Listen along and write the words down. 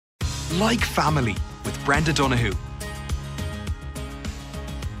Like Family with Brenda Donoghue.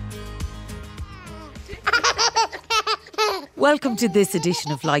 Welcome to this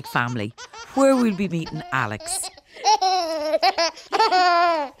edition of Like Family, where we'll be meeting Alex.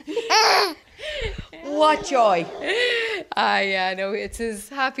 What joy. Yeah, no, it's his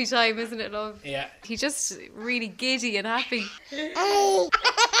happy time, isn't it, love? Yeah. He's just really giddy and happy.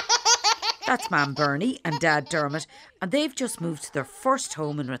 That's Mam Bernie and Dad Dermot, and they've just moved to their first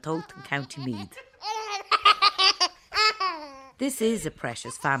home in Ratholt in County Meath. This is a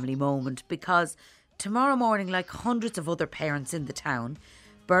precious family moment because tomorrow morning, like hundreds of other parents in the town,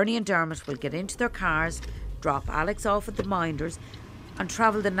 Bernie and Dermot will get into their cars, drop Alex off at the Minders and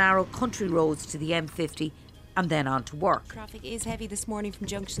travel the narrow country roads to the M50 and then on to work. Traffic is heavy this morning from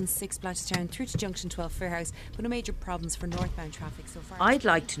Junction 6 Blanchardstown through to Junction 12 Fairhouse, but no major problems for northbound traffic so far. I'd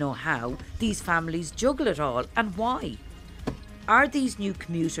like to know how these families juggle it all and why. Are these new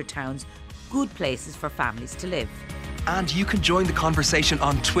commuter towns good places for families to live? And you can join the conversation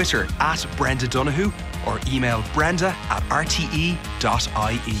on Twitter at Brenda Donoghue or email brenda@rte.ie.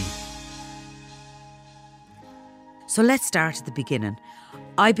 So let's start at the beginning.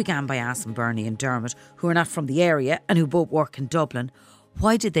 I began by asking Bernie and Dermot, who are not from the area and who both work in Dublin,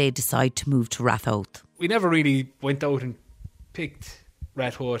 why did they decide to move to Ratholt? We never really went out and picked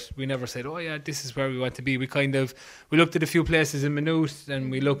Ratholt. We never said, oh yeah, this is where we want to be. We looked at a few places in Maynooth and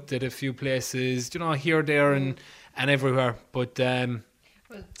we looked at a few places, here, there and everywhere. But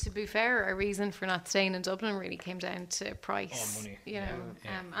well, to be fair, our reason for not staying in Dublin really came down to price, money.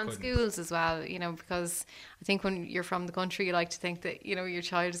 And schools as well, because I think when you're from the country, you like to think that, your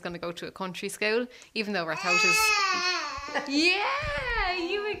child is going to go to a country school, even though Rathout is... Yeah,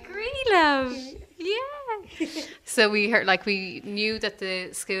 you agree, love. Yeah. So we knew that the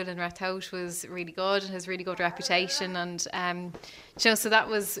school in Rathout was really good, has really good reputation, and, so that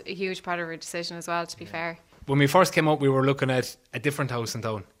was a huge part of our decision as well, to be fair. When we first came up, we were looking at a different house in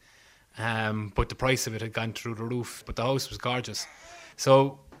town, but the price of it had gone through the roof. But the house was gorgeous.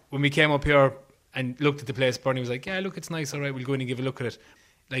 So when we came up here and looked at the place, Bernie was like, yeah, look, it's nice, all right, we'll go in and give a look at it.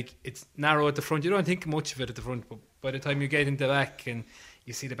 Like, it's narrow at the front. You don't think much of it at the front, but by the time you get into the back and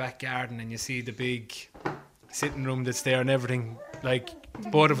you see the back garden and you see the big sitting room that's there and everything, like,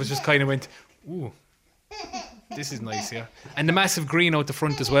 both of us just kind of went, ooh, this is nice, yeah. And the massive green out the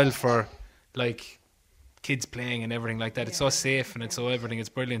front as well for, like, kids playing and everything like that. It's so safe and it's so everything. It's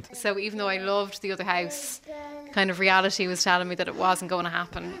brilliant. So even though I loved the other house, kind of reality was telling me that it wasn't going to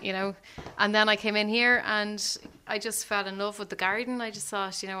happen, And then I came in here and I just fell in love with the garden. I just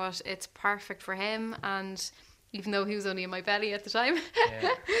thought, you know what, it's perfect for him. And even though he was only in my belly at the time.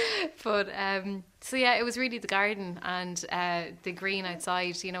 Yeah. But, so yeah, it was really the garden and the green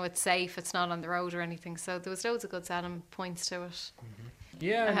outside. It's safe. It's not on the road or anything. So there was loads of good selling points to it. Mm-hmm.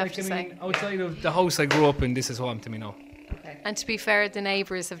 Yeah, outside of the house I grew up in, this is home to me now. Okay. And to be fair, the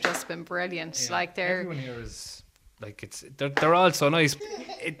neighbours have just been brilliant. Yeah. Everyone here is they're all so nice.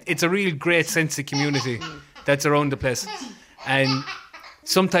 It's a real great sense of community that's around the place, and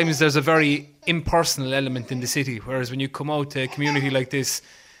sometimes there's a very impersonal element in the city. Whereas when you come out to a community like this,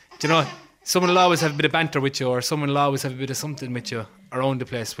 someone will always have a bit of banter with you, or someone will always have a bit of something with you around the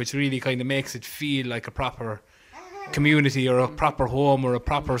place, which really kind of makes it feel like a proper community or a proper home or a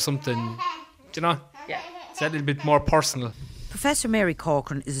proper something, Yeah. It's a little bit more personal. Professor Mary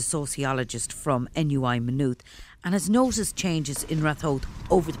Corcoran is a sociologist from NUI Maynooth and has noticed changes in Rathout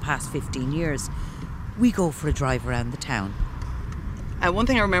over the past 15 years. We go for a drive around the town. One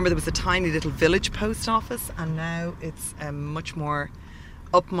thing I remember, there was a tiny little village post office, and now it's a much more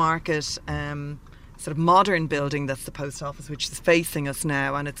upmarket sort of modern building that's the post office, which is facing us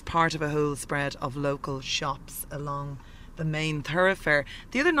now, and it's part of a whole spread of local shops along the main thoroughfare.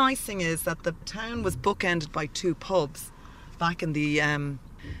 The other nice thing is that the town was bookended by two pubs back in the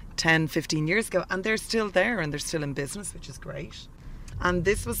 10-15 years ago, and they're still there and they're still in business, which is great. And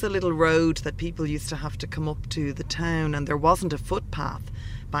this was a little road that people used to have to come up to the town, and there wasn't a footpath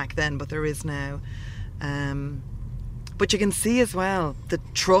back then, but there is now. But you can see as well the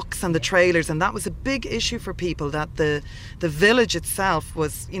trucks and the trailers, and that was a big issue for people, that the village itself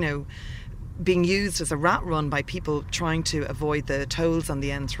was, being used as a rat run by people trying to avoid the tolls on the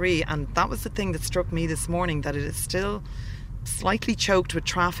N3. And that was the thing that struck me this morning, that it is still slightly choked with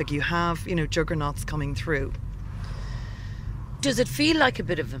traffic. You have, juggernauts coming through. Does it feel like a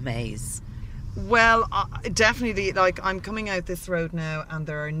bit of a maze? Well, definitely. I'm coming out this road now, and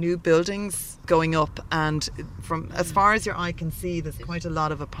there are new buildings going up, and from as far as your eye can see, there's quite a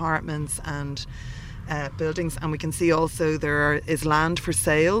lot of apartments and buildings, and we can see also there is land for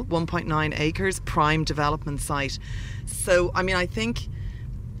sale, 1.9 acres, prime development site. So, I think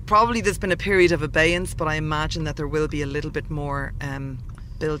there's been a period of abeyance, but I imagine that there will be a little bit more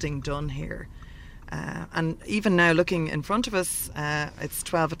building done here. And even now, looking in front of us, it's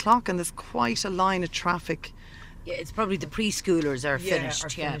 12 o'clock and there's quite a line of traffic. Yeah, it's probably the preschoolers are finished.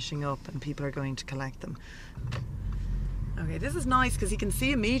 Finishing up and people are going to collect them. Okay, this is nice because you can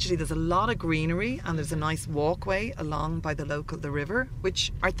see immediately there's a lot of greenery and there's a nice walkway along by the river,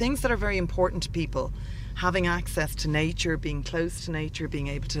 which are things that are very important to people. Having access to nature, being close to nature, being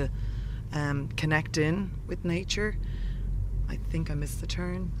able to connect in with nature. I think I missed the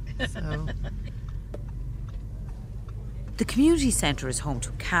turn. So. The community centre is home to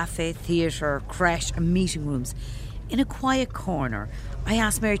a cafe, theatre, creche and meeting rooms. In a quiet corner, I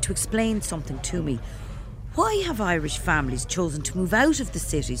asked Mary to explain something to me. Why have Irish families chosen to move out of the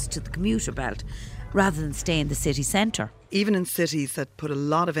cities to the commuter belt rather than stay in the city centre? Even in cities that put a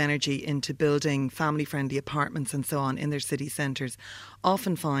lot of energy into building family-friendly apartments and so on in their city centres,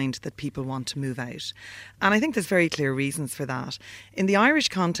 often find that people want to move out. And I think there's very clear reasons for that. In the Irish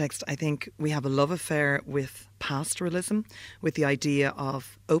context, I think we have a love affair with pastoralism, with the idea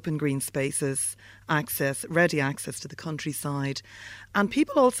of open green spaces, ready access to the countryside. And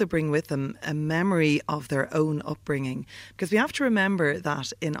people also bring with them a memory of their own upbringing. Because we have to remember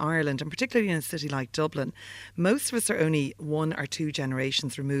that in Ireland, and particularly in a city like Dublin, most of us are only 1 or 2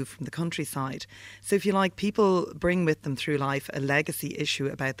 generations removed from the countryside. So if you like, people bring with them through life a legacy issue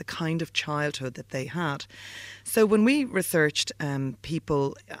about the kind of childhood that they had. So when we researched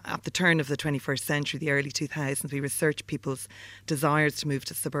people at the turn of the 21st century, the early 2000s, we researched people's desires to move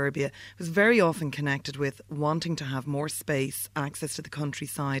to suburbia. It was very often connected with wanting to have more space, access to the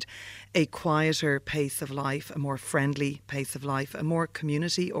countryside, a quieter pace of life, a more friendly pace of life, a more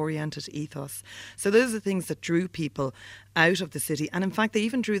community-oriented ethos. So those are the things that drew people out of the city, and in fact they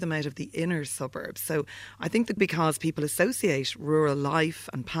even drew them out of the inner suburbs. So I think that because people associate rural life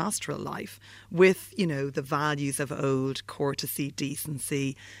and pastoral life with, the values of old, courtesy,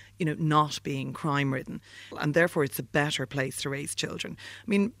 decency, not being crime-ridden. And therefore it's a better place to raise children. I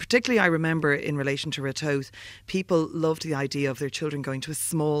mean, particularly I remember in relation to Ratoath, people loved the idea of their children going to a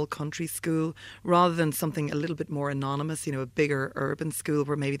small country school rather than something a little bit more anonymous, a bigger urban school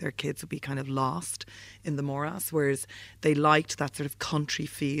where maybe their kids would be kind of lost in the morass, whereas they liked that sort of country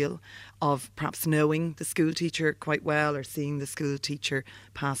feel of perhaps knowing the school teacher quite well or seeing the school teacher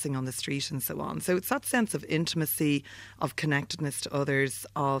passing on the street and so on. So it's that sense of intimacy, of connectedness to others,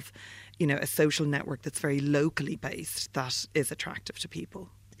 of a social network that's very locally based that is attractive to people.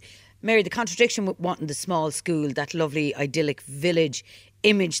 Mary, the contradiction with wanting the small school, that lovely idyllic village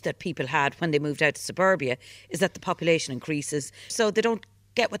image that people had when they moved out to suburbia, is that the population increases, so they don't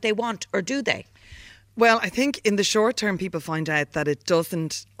get what they want, or do they? Well, I think in the short term, people find out that it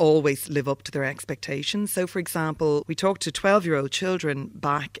doesn't always live up to their expectations. So, for example, we talked to 12-year-old children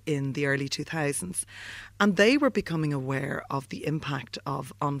back in the early 2000s, and they were becoming aware of the impact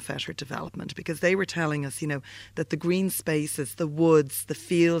of unfettered development, because they were telling us, that the green spaces, the woods, the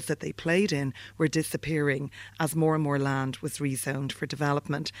fields that they played in were disappearing as more and more land was rezoned for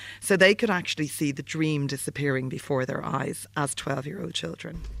development. So they could actually see the dream disappearing before their eyes as 12-year-old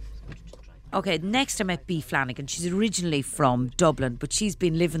children. Okay, next I met Bea Flanagan. She's originally from Dublin, but she's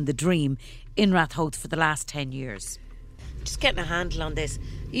been living the dream in Ratoath for the last 10 years. Just getting a handle on this.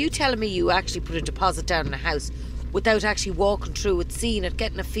 Are you telling me you actually put a deposit down in a house without actually walking through it, seeing it,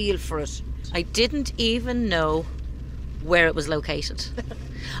 getting a feel for it? I didn't even know where it was located.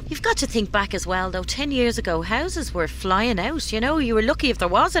 You've got to think back as well, though. 10 years ago, houses were flying out. You were lucky if there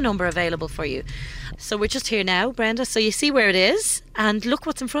was a number available for you. So we're just here now, Brenda. So you see where it is, and look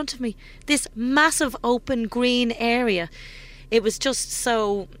what's in front of me. This massive open green area. It was just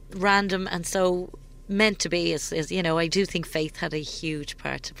so random and so meant to be. As I do think faith had a huge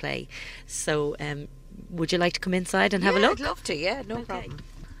part to play. So would you like to come inside and have a look? I'd love to, yeah, no problem.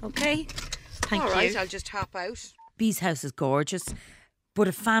 Okay, thank you. All right, I'll just hop out. Bea's house is gorgeous, but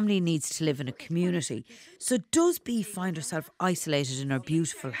a family needs to live in a community. So does Bea find herself isolated in her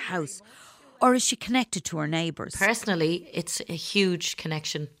beautiful house, or is she connected to her neighbours? Personally, it's a huge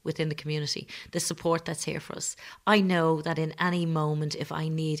connection within the community, the support that's here for us. I know that in any moment, if I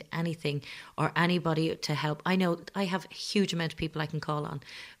need anything or anybody to help, I know I have a huge amount of people I can call on.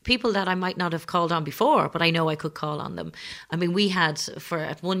 People that I might not have called on before, but I know I could call on them. I mean, we had,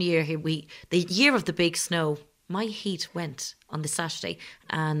 at 1 year here, the year of the big snow, my heat went on the Saturday,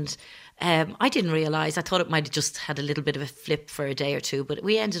 and I didn't realise. I thought it might have just had a little bit of a flip for a day or two, but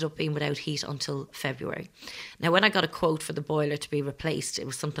we ended up being without heat until February. Now, when I got a quote for the boiler to be replaced, it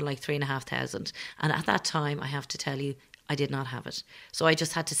was something like 3,500. And at that time, I have to tell you, I did not have it. So I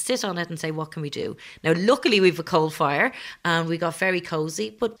just had to sit on it and say, what can we do? Now, luckily, we have a coal fire and we got very cosy,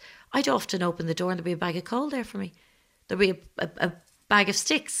 but I'd often open the door and there'd be a bag of coal there for me. There'd be a bag of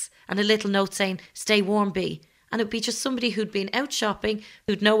sticks and a little note saying, stay warm, Bea. And it would be just somebody who'd been out shopping,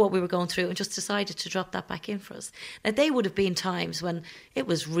 who'd know what we were going through and just decided to drop that back in for us. Now, they would have been times when it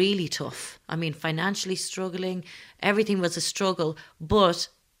was really tough. I mean, financially struggling, everything was a struggle. But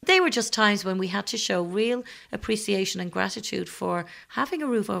they were just times when we had to show real appreciation and gratitude for having a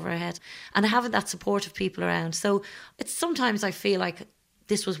roof over our head and having that support of people around. So it's sometimes I feel like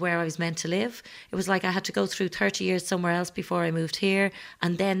this was where I was meant to live. It was like I had to go through 30 years somewhere else before I moved here.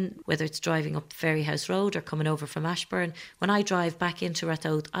 And then whether it's driving up Ferryhouse Road or coming over from Ashburn, when I drive back into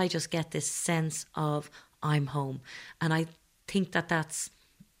Ratoath, I just get this sense of I'm home. And I think that that's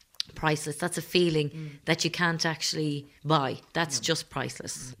priceless. That's a feeling that you can't actually buy. That's just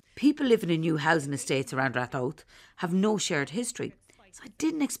priceless. People living in new housing estates around Ratoath have no shared history. So I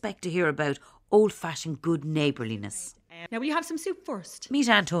didn't expect to hear about old-fashioned good neighbourliness. Now, will you have some soup first? Meet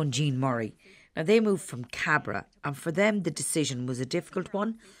Anto and Jean Murray. Now, they moved from Cabra, and for them the decision was a difficult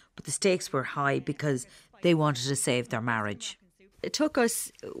one, but the stakes were high because they wanted to save their marriage. It took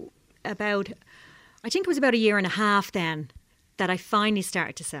us about, I think it was about a year and a half then, that I finally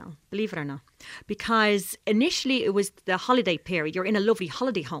started to sell, believe it or not. Because initially it was the holiday period. You're in a lovely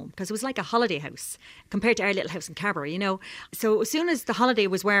holiday home because it was like a holiday house compared to our little house in Cabra, you know. So as soon as the holiday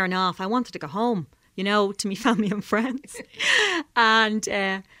was wearing off, I wanted to go home, you know, to my family and friends. And,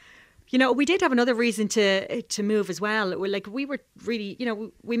 you know, we did have another reason to move as well. We were really, you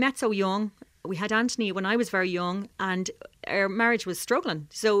know, we met so young. We had Anthony when I was very young and our marriage was struggling.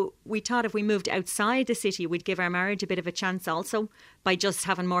 So we thought if we moved outside the city, we'd give our marriage a bit of a chance also by just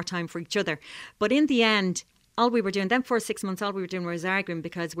having more time for each other. But in the end, all we were doing, then for 6 months, all we were doing was arguing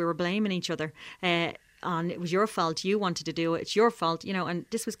because we were blaming each other on it was your fault, you wanted to do it, it's your fault, you know, and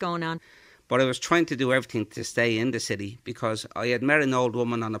this was going on. But I was trying to do everything to stay in the city because I had met an old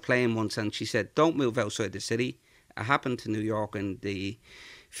woman on a plane once and she said, don't move outside the city. It happened to New York in the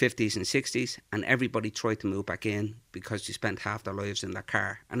 50s and 60s and everybody tried to move back in because they spent half their lives in their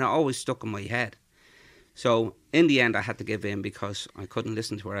car. And it always stuck in my head. So in the end I had to give in because I couldn't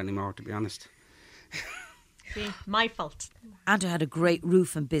listen to her anymore, to be honest. See, my fault. Anto had a great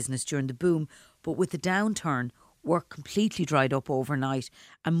roofing business during the boom, but with the downturn, work completely dried up overnight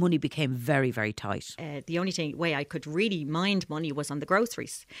and money became very, very tight. The only way I could really mind money was on the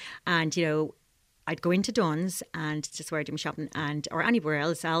groceries. And, you know, I'd go into Dunn's and just where I do my shopping or anywhere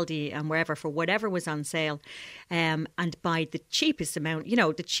else, Aldi and wherever, for whatever was on sale, and buy the cheapest amount, you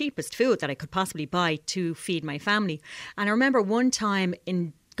know, the cheapest food that I could possibly buy to feed my family. And I remember one time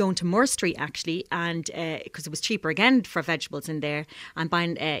in going to Moore Street actually, and because it was cheaper again for vegetables in there, and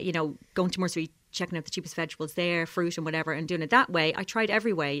buying, you know, going to Moore Street, checking out the cheapest vegetables there, fruit and whatever, and doing it that way. I tried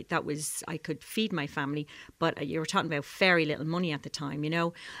every way that was I could feed my family, but you were talking about very little money at the time, you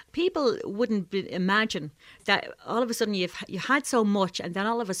know. People wouldn't imagine that all of a sudden you had so much and then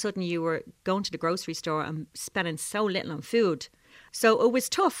all of a sudden you were going to the grocery store and spending so little on food. So it was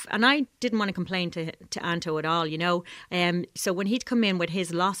tough, and I didn't want to complain to Anto at all, you know. So when he'd come in with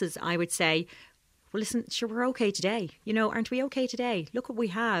his losses, I would say, well, listen, sure, we're okay today. You know, aren't we okay today? Look what we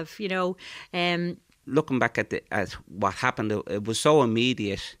have, you know. Looking back at what happened, it was so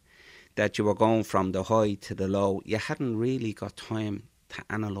immediate that you were going from the high to the low. You hadn't really got time to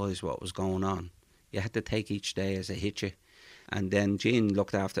analyse what was going on. You had to take each day as it hit you. And then Jean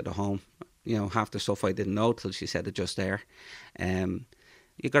looked after the home. You know, half the stuff I didn't know till she said it just there.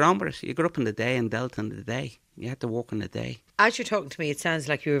 You got on with it. You got up in the day and dealt in the day. You had to work in the day. As you're talking to me, it sounds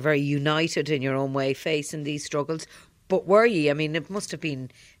like you were very united in your own way facing these struggles. But were you? I mean, it must have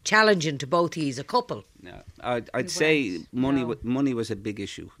been challenging to both of you as a couple. No, I'd say money was a big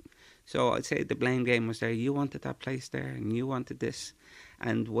issue. So I'd say the blame game was there. You wanted that place there and you wanted this.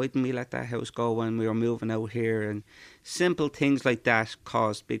 And why didn't we let that house go when we were moving out here? And simple things like that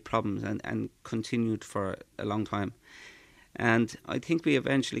caused big problems and continued for a long time. And I think we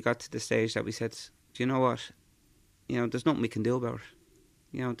eventually got to the stage that we said, do you know what? You know, there's nothing we can do about it.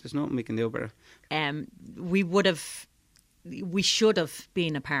 You know, there's nothing we can do about it. We should have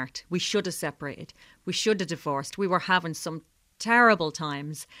been apart. We should have separated. We should have divorced. We were having some terrible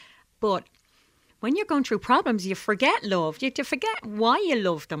times. But when you're going through problems, you forget love. You forget why you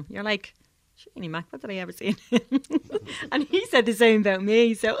love them. You're like, Sheenie Mac, what did I ever see? And he said the same about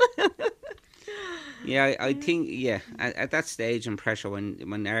me, so... Yeah, I think, at that stage and pressure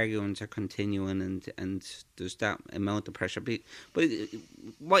when arguments are continuing and there's that amount of pressure. But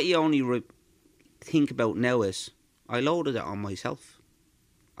what you only think about now is, I loaded it on myself.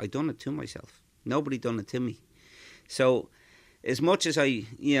 I done it to myself. Nobody done it to me. So as much as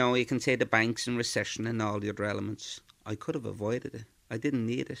you can say the banks and recession and all the other elements, I could have avoided it. I didn't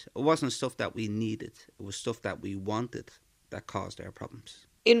need it. It wasn't stuff that we needed. It was stuff that we wanted that caused our problems.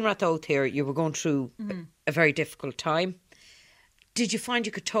 In Rathoath here, you were going through a very difficult time. Did you find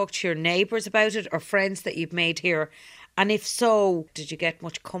you could talk to your neighbours about it or friends that you've made here? And if so, did you get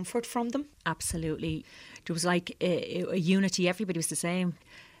much comfort from them? Absolutely. There was like a unity. Everybody was the same.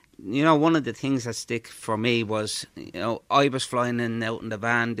 One of the things that stick for me was, I was flying in and out in the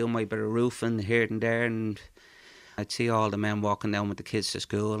van, doing my bit of roofing here and there, and I'd see all the men walking down with the kids to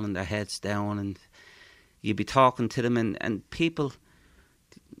school and their heads down, and you'd be talking to them, and people,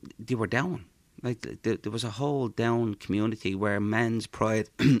 they were down. Like there was a whole down community where men's pride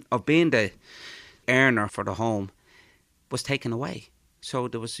of being the earner for the home was taken away. So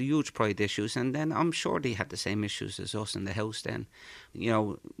there was huge pride issues, and then I'm sure they had the same issues as us in the house then.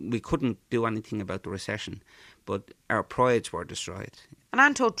 We couldn't do anything about the recession, but our prides were destroyed. And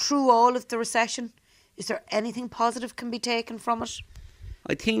Anto, through all of the recession, is there anything positive can be taken from it?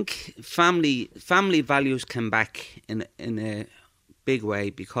 I think family values came back in a big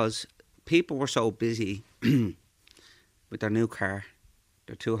way, because people were so busy with their new car,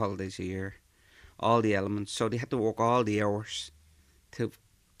 their 2 holidays a year, all the elements, so they had to work all the hours to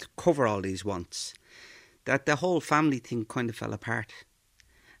cover all these wants, that the whole family thing kind of fell apart.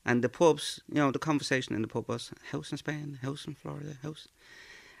 And the pubs, the conversation in the pub was house in Spain, house in Florida, house.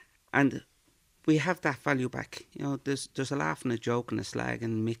 And we have that value back. There's a laugh and a joke and a slag,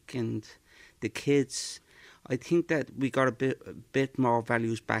 and Mick and the kids. I think that we got a bit more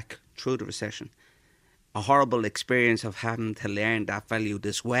values back through the recession. A horrible experience of having to learn that value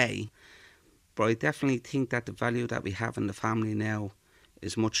this way. But I definitely think that the value that we have in the family now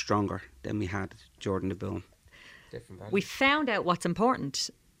is much stronger than we had during the boom. We found out what's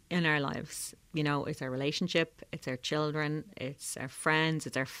important in our lives. It's our relationship, it's our children, it's our friends,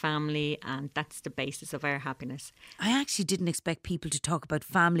 it's our family, and that's the basis of our happiness. I actually didn't expect people to talk about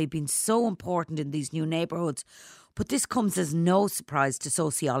family being so important in these new neighbourhoods, but this comes as no surprise to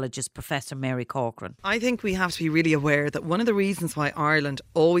sociologist Professor Mary Corcoran. I think we have to be really aware that one of the reasons why Ireland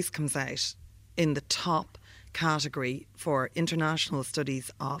always comes out in the top category for international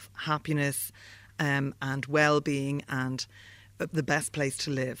studies of happiness and well-being and the best place to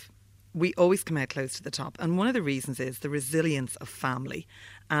live, we always come out close to the top. And one of the reasons is the resilience of family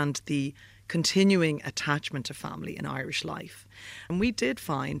and the continuing attachment to family in Irish life. And we did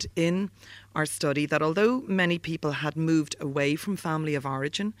find in our study that although many people had moved away from family of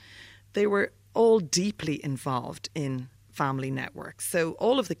origin, they were all deeply involved in family networks. So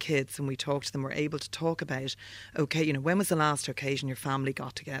all of the kids, when we talked to them, were able to talk about, okay, when was the last occasion your family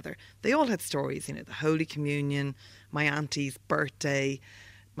got together? They all had stories, the Holy Communion, my auntie's birthday,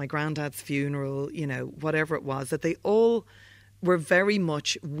 my granddad's funeral, whatever it was, that they all were very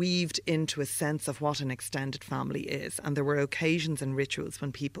much weaved into a sense of what an extended family is. And there were occasions and rituals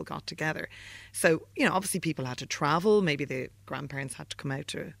when people got together. So, obviously people had to travel. Maybe the grandparents had to come out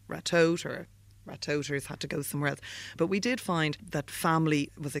to Rathoath, or Rathoathers had to go somewhere else. But we did find that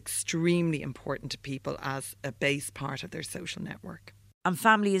family was extremely important to people as a base part of their social network. And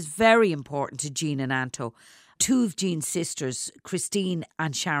family is very important to Jean and Anto. 2 of Jean's sisters, Christine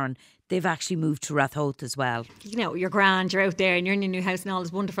and Sharon, they've actually moved to Rathoath as well. You're grand, you're out there and you're in your new house and all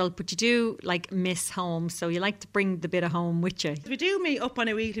is wonderful, but you do miss home, so you like to bring the bit of home with you. We do meet up on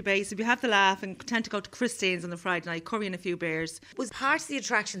a weekly basis. We have the laugh and tend to go to Christine's on the Friday night, curry and a few beers. Was part of the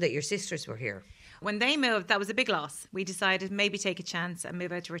attraction that your sisters were here? When they moved, that was a big loss. We decided maybe take a chance and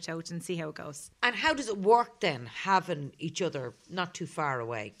move out to Rathoath and see how it goes. And how does it work then, having each other not too far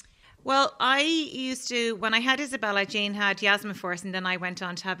away? Well, I used to, when I had Isabella, Jean had Yasmin first, and then I went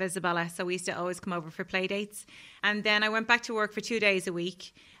on to have Isabella. So we used to always come over for play dates. And then I went back to work for 2 days a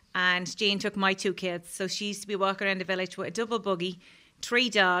week, and Jean took my 2 kids. So she used to be walking around the village with a double buggy, 3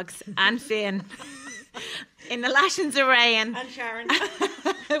 dogs, and Finn. In the lashings of rain. And Sharon.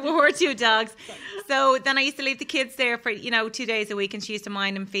 We were 2 dogs. So then I used to leave the kids there for, 2 days a week, and she used to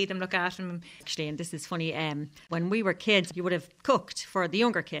mind them, feed them, look after them. Actually, and this is funny, when we were kids, you would have cooked for the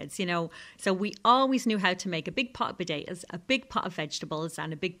younger kids, So we always knew how to make a big pot of potatoes, a big pot of vegetables,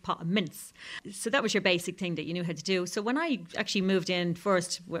 and a big pot of mince. So that was your basic thing that you knew how to do. So when I actually moved in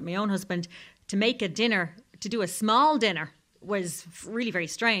first with my own husband to make a dinner, to do a small dinner, was really very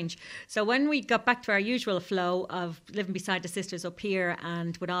strange. So when we got back to our usual flow of living beside the sisters up here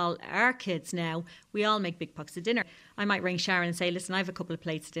and with all our kids now, we all make big pots of dinner. I might ring Sharon and say, listen, I have a couple of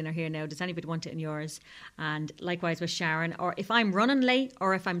plates of dinner here now. Does anybody want it in yours? And likewise with Sharon. Or if I'm running late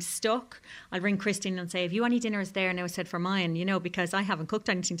or if I'm stuck, I'll ring Christine and say, have you any dinners there? Now I said for mine, you know, because I haven't cooked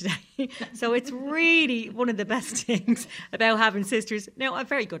anything today. So it's really one of the best things about having sisters. Now, I'm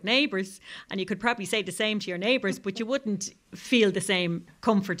very good neighbours, and you could probably say the same to your neighbours, but you wouldn't feel the same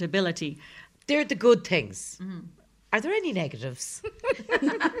comfortability. They're the good things. Mm-hmm. Are there any negatives? There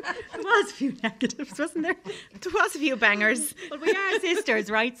was a few negatives, wasn't there? There was a few bangers. Well, we are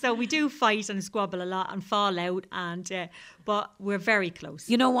sisters, right? So we do fight and squabble a lot and fall out, and but we're very close.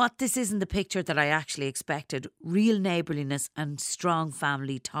 You know what? This isn't the picture that I actually expected. Real neighbourliness and strong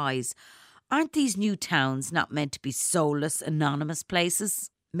family ties. Aren't these new towns not meant to be soulless, anonymous places?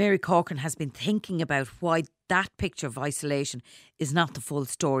 Mary Corcoran has been thinking about why that picture of isolation is not the full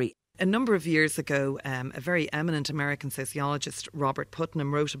story. A number of years ago, a very eminent American sociologist, Robert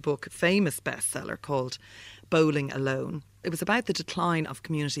Putnam, wrote a book, a famous bestseller called Bowling Alone. It was about the decline of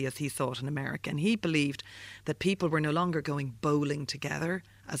community as he saw it in America, and he believed that people were no longer going bowling together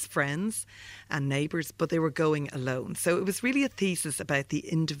as friends and neighbours, but they were going alone. So it was really a thesis about the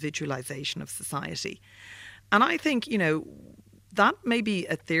individualisation of society. And I think, you know, that may be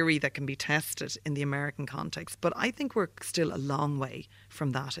a theory that can be tested in the American context, but I think we're still a long way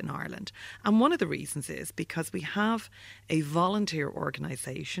from that in Ireland. And one of the reasons is because we have a volunteer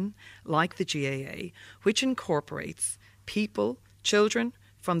organisation like the GAA, which incorporates people, children,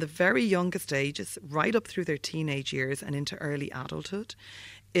 from the very youngest ages right up through their teenage years and into early adulthood.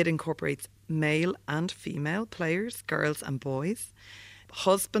 It incorporates male and female players, girls and boys,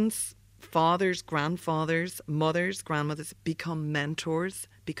 husbands, fathers, grandfathers, mothers, grandmothers become mentors,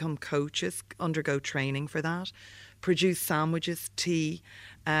 become coaches, undergo training for that, produce sandwiches, tea,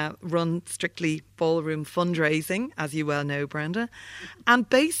 run strictly ballroom fundraising, as you well know, Brenda. And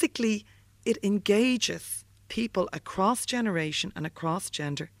basically it engages people across generation and across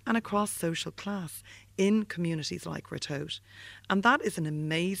gender and across social class in communities like Ratoath. And that is an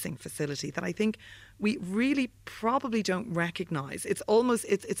amazing facility that I think we really probably don't recognise. It's almost,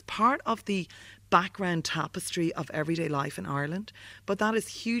 it's part of the background tapestry of everyday life in Ireland, but that is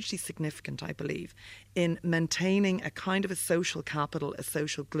hugely significant, I believe, in maintaining a kind of a social capital, a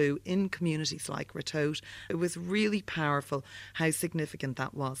social glue in communities like Ratoath. It was really powerful how significant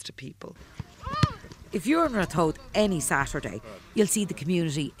that was to people. If you're in Ratoath any Saturday, you'll see the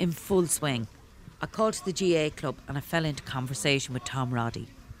community in full swing. I called to the GA club and I fell into conversation with Tom Roddy.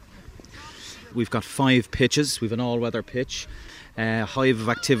 We've got 5 pitches. We've an all-weather pitch. Hive of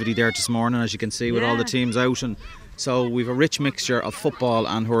activity there this morning, as you can see, with all the teams out. And so we've a rich mixture of football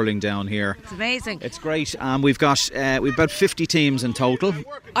and hurling down here. It's amazing. It's great. We've about 50 teams in total.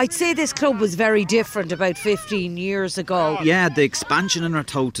 I'd say this club was very different about 15 years ago. Yeah, the expansion in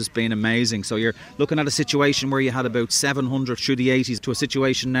Ratoath has been amazing. So you're looking at a situation where you had about 700 through the 80s to a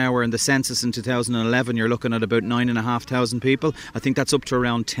situation now where in the census in 2011 you're looking at about 9,500 people. I think that's up to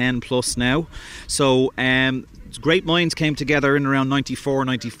around 10 plus now. So great minds came together in around 94,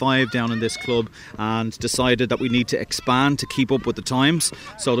 95 down in this club and decided that we need to expand to keep up with the times.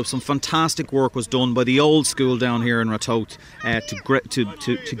 So there was some fantastic work was done by the old school down here in Ratoath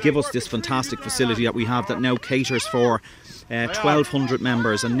to give us this fantastic facility that we have that now caters for 1,200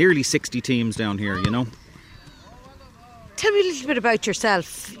 members and nearly 60 teams down here, you know. Tell me a little bit about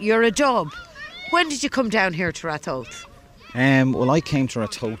yourself. You're a dub. When did you come down here to Ratoath? Well, I came to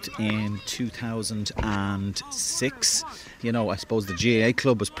Ratoath in 2006. You know, I suppose the GAA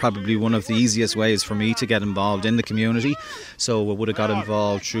club was probably one of the easiest ways for me to get involved in the community. So I would have got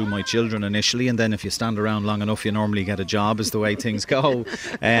involved through my children initially, and then if you stand around long enough, you normally get a job, is the way things go.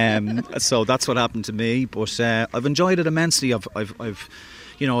 So that's what happened to me. But I've enjoyed it immensely. I've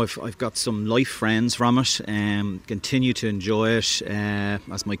got some life friends from it, continue to enjoy it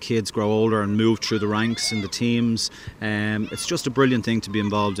as my kids grow older and move through the ranks in the teams. It's just a brilliant thing to be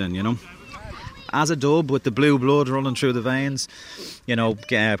involved in, you know. As a dub with the blue blood running through the veins, you know,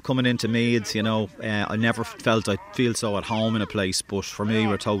 coming into Meads, you know, I never felt I'd feel so at home in a place, but for me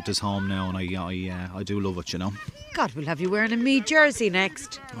Ratoath is home now, and I do love it, you know. God, we'll have you wearing a Mead jersey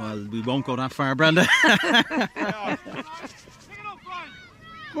next. Well, we won't go that far, Brenda.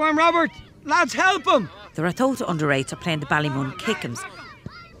 Go on, Robert. Lads, help him. The Ratoath under-8s are playing the Ballymun Kickhams.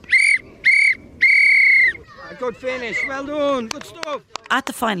 Good finish. Well done. Good stuff. At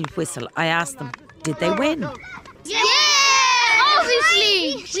the final whistle, I asked them, did they win? Yeah!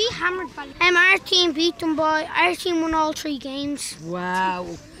 Obviously! We hammered Bally. Our team beat them by... Our team won all 3 games. Wow.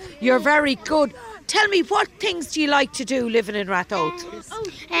 You're very good. Tell me, what things do you like to do living in Ratoath?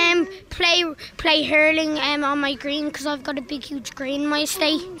 Play hurling on my green because I've got a big huge green in my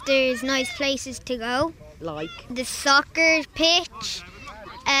estate. There's nice places to go. Like? The soccer pitch,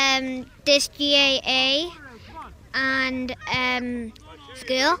 this GAA, and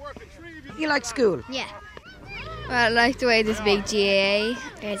school. You like school? Yeah. Well, I like the way this big GAA.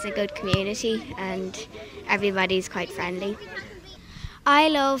 There's a good community and everybody's quite friendly. I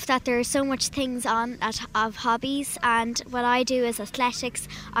love that there's so much things on that of hobbies, and what I do is athletics,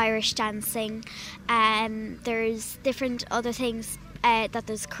 Irish dancing, there's different other things. That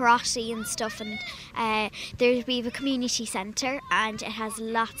there's karate and stuff, and we have a community centre and it has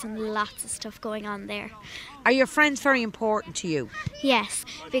lots and lots of stuff going on there. Are your friends very important to you? Yes,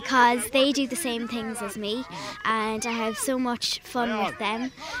 because they do the same things as me and I have so much fun with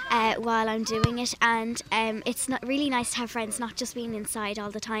them while I'm doing it, and it's not really nice to have friends, not just being inside all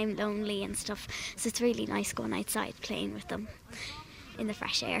the time lonely and stuff, so it's really nice going outside playing with them in the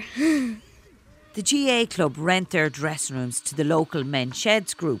fresh air. The GAA Club rent their dressing rooms to the local Men's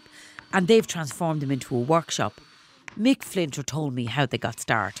Sheds group, and they've transformed them into a workshop. Mick Flinter told me how they got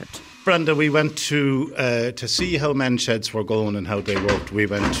started. Brenda, we went to see how Men's Sheds were going and how they worked. We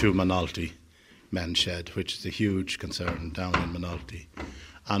went to Monalty Men's Shed, which is a huge concern down in Monalty.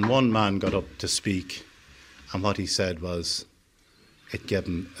 And one man got up to speak, and what he said was it gave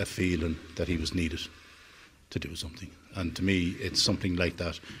him a feeling that he was needed to do something. And to me, it's something like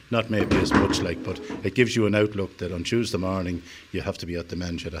that. Not maybe as much like, but it gives you an outlook that on Tuesday morning you have to be at the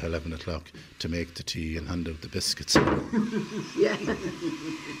Men's Shed at 11 o'clock to make the tea and hand out the biscuits. Yeah.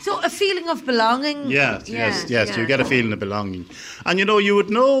 So a feeling of belonging. Yes. You get a feeling of belonging. And you would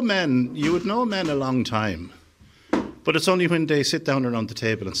know men a long time. But it's only when they sit down around the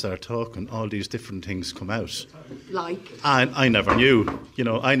table and start talking, all these different things come out. Like? I never knew.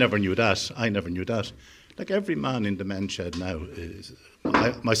 I never knew that. Like every man in the Men's Shed now is,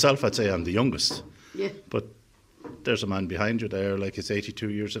 myself, I'd say I'm the youngest. Yeah. But there's a man behind you there, like he's 82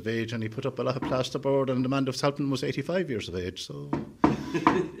 years of age, and he put up a lot of plasterboard, and the man that was helping was 85 years of age. So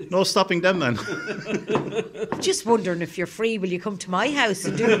no stopping them, man. I'm just wondering if you're free, will you come to my house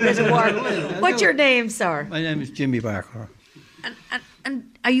and do a bit of work? What's your name, sir? My name is Jimmy Barker.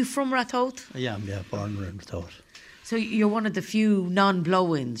 And are you from Rathoath? I am, yeah, born in Rathoath. So you're one of the few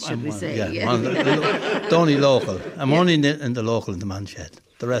non-blow-ins, should we say? Yeah, the only local. I'm only in the local in the Men's Shed.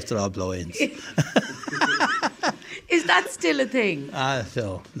 The rest are all blow-ins. Is that still a thing?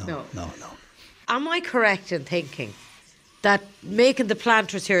 No. Am I correct in thinking that making the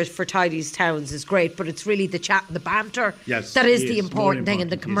planters here for Tidy's Towns is great, but it's really the chat and the banter that is the important thing, and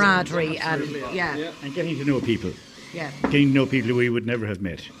the camaraderie and and getting to know people. Yeah, getting to know people we would never have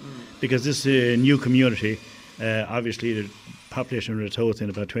met, because this is a new community. Obviously, the population of Rathoath in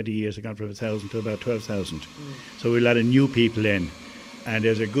about 20 years have gone from 1,000 to about 12,000. So we've a lot of new people in, and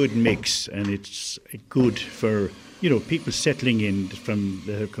there's a good mix, and it's good for people settling in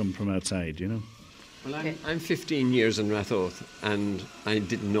that have come from outside. Well, I'm 15 years in Rathoath, and I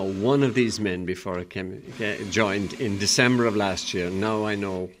didn't know one of these men before I joined in December of last year. Now I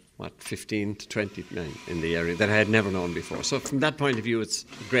know 15 to 20 men in the area that I had never known before. So from that point of view, it's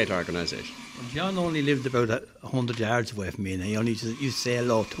a great organisation. Well, John only lived about 100 yards away from me, and I only used to say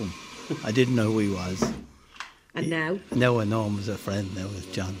hello to him. I didn't know who he was. And now? Now I know him as a friend, now as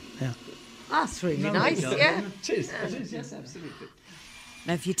John, yeah. That's really nice, yeah. It is, yes, absolutely.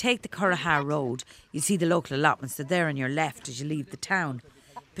 Now, if you take the Curraha Road, you see the local allotments. They're there on your left as you leave the town.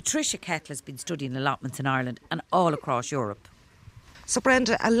 Patricia Kettle has been studying allotments in Ireland and all across Europe. So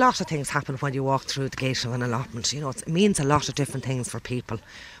Brenda, a lot of things happen when you walk through the gate of an allotment. It means a lot of different things for people.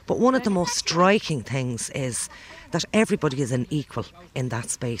 But one of the most striking things is that everybody is an equal in that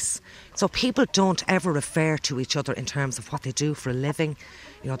space. So people don't ever refer to each other in terms of what they do for a living,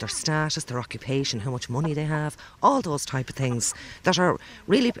 their status, their occupation, how much money they have, all those type of things that are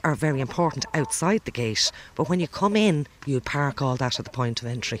very important outside the gate. But when you come in, you park all that at the point of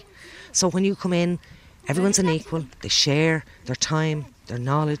entry. So when you come in, everyone's an equal, they share their time, their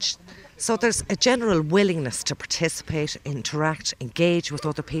knowledge. So there's a general willingness to participate, interact, engage with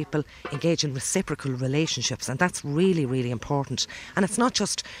other people, engage in reciprocal relationships, and that's really, really important. And it's not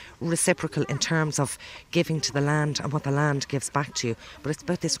just reciprocal in terms of giving to the land and what the land gives back to you, but it's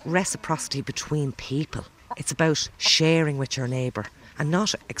about this reciprocity between people. It's about sharing with your neighbour and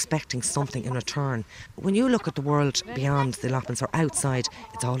not expecting something in return. When you look at the world beyond the allotments or outside,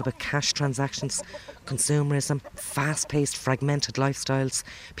 it's all about cash transactions, consumerism, fast-paced, fragmented lifestyles,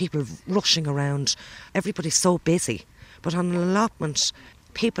 people rushing around. Everybody's so busy. But on an allotment,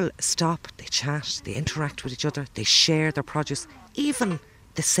 people stop, they chat, they interact with each other, they share their produce, even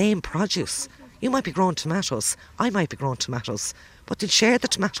the same produce. You might be growing tomatoes, I might be growing tomatoes, but they'll share the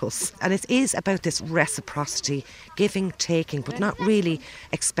tomatoes. And it is about this reciprocity, giving, taking, but not really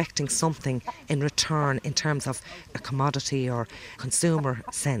expecting something in return in terms of a commodity or consumer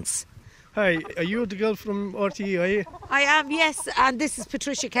sense. Hi, are you the girl from RTE, are you? I am, yes, and this is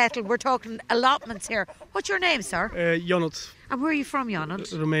Patricia Kettle. We're talking allotments here. What's your name, sir? Yonut. And where are you from,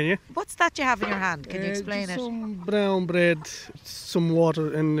 Yonut? Romania. What's that you have in your hand? Can you explain it? Some brown bread, some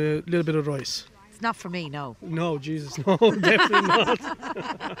water and a little bit of rice. It's not for me, no. No, Jesus, no, definitely not.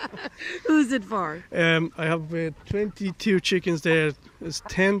 Who's it for? I have 22 chickens there. There's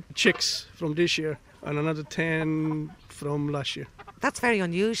 10 chicks from this year and another 10 from last year. That's very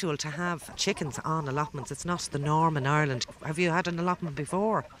unusual to have chickens on allotments. It's not the norm in Ireland. Have you had an allotment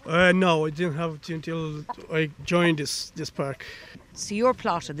before? No, I didn't have it until I joined this park. So your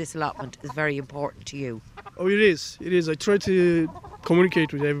plot of this allotment is very important to you? Oh, it is. It is. I try to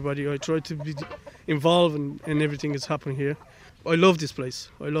communicate with everybody. I try to be involved in everything that's happening here. I love this place.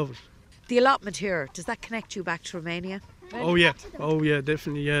 I love it. The allotment here, does that connect you back to Romania? Oh, yeah,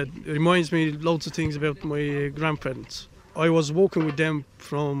 definitely, yeah. It reminds me loads of things about my grandparents. I was walking with them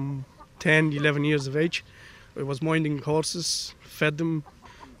from 10, 11 years of age. I was minding horses, fed them,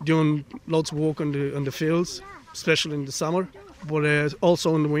 doing lots of work on the fields, especially in the summer, but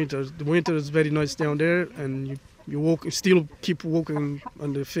also in the winter. The winter is very nice down there, and you walk, still keep walking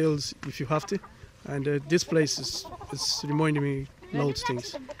on the fields if you have to. And this place is reminding me loads of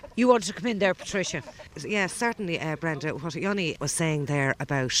things. You want to come in there, Patricia? Yeah, certainly, Brenda. What Yanni was saying there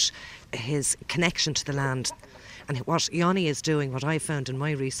about his connection to the land. And what Yanni is doing, what I found in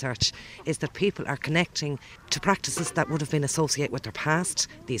my research, is that people are connecting to practices that would have been associated with their past,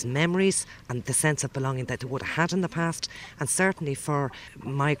 these memories and the sense of belonging that they would have had in the past. And certainly for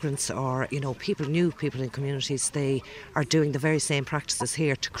migrants or, new people in communities, they are doing the very same practices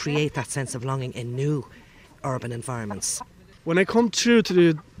here to create that sense of belonging in new urban environments. When I come through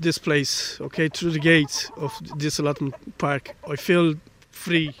to this place, through the gate of this allotment park, I feel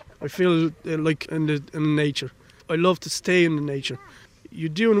free. I feel like in nature. I love to stay in the nature. You're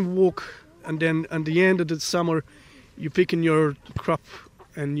doing a walk, and then at the end of the summer, you're picking your crop,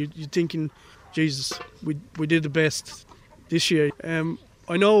 and you're thinking, Jesus, we did the best this year.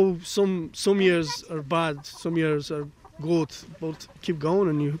 I know some years are bad, some years are good, but keep going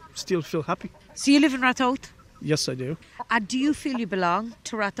and you still feel happy. So you live in Ratoath? Yes, I do. And do you feel you belong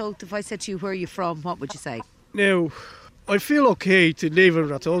to Ratoath? If I said to you, where are you from, what would you say? Now, I feel okay to live in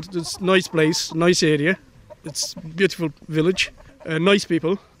Ratoath. It's a nice place, nice area. It's a beautiful village, nice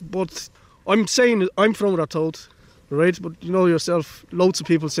people. But I'm saying I'm from Ratoath, right? But you know yourself, loads of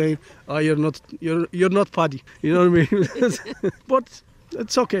people saying, you're not Paddy. You know what I mean? But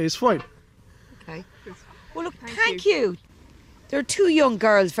it's okay, it's fine. Okay. Well, look, thank you. There are two young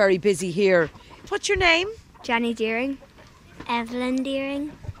girls very busy here. What's your name? Jenny Deering. Evelyn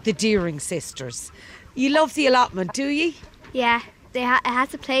Deering. The Deering sisters. You love the allotment, do you? Yeah. It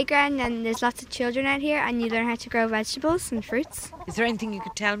has a playground and there's lots of children out here and you learn how to grow vegetables and fruits. Is there anything you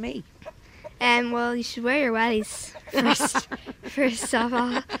could tell me? Well, you should wear your wellies first of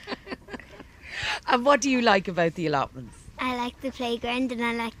all. And what do you like about the allotments? I like the playground and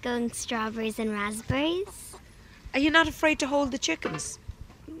I like going strawberries and raspberries. Are you not afraid to hold the chickens?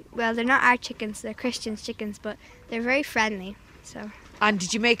 Well, they're not our chickens, they're Christian's chickens, but they're very friendly. So. And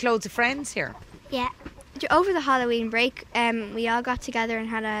did you make loads of friends here? Yeah. Over the Halloween break, we all got together and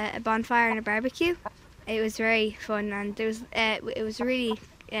had a bonfire and a barbecue. It was very fun and it was really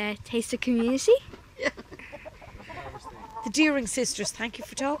a taste of community. Yeah. The Deering sisters, thank you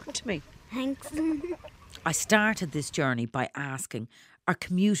for talking to me. Thanks. I started this journey by asking, are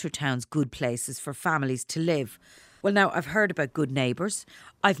commuter towns good places for families to live? Well, now, I've heard about good neighbours,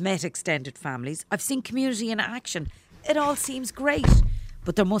 I've met extended families, I've seen community in action. It all seems great.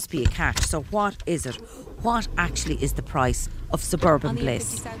 But there must be a catch. So what is it? What actually is the price of suburban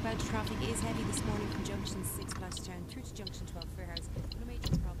bliss? On the A50 southbound, traffic is heavy this morning from junction 6 Blanchetown through to junction 12 Fairhouse. No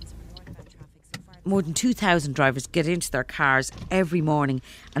major problems for northbound traffic so far. More than 2,000 drivers get into their cars every morning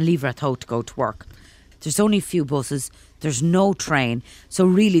and leave Ratoath to go to work. There's only a few buses, there's no train, so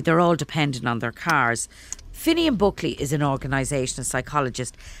really they're all dependent on their cars. Finian Buckley is an organisational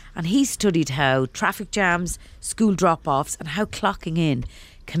psychologist and he studied how traffic jams, school drop-offs and how clocking in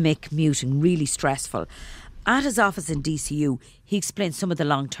can make commuting really stressful. At his office in DCU, he explained some of the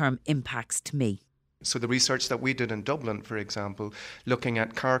long-term impacts to me. So the research that we did in Dublin, for example, looking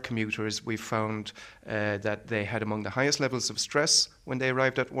at car commuters, we found that they had among the highest levels of stress when they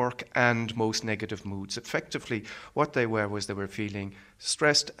arrived at work and most negative moods. Effectively, what they were was they were feeling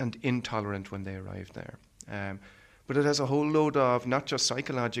stressed and intolerant when they arrived there. But it has a whole load of not just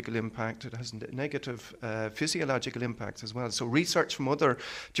psychological impact, it has negative physiological impacts as well. So research from other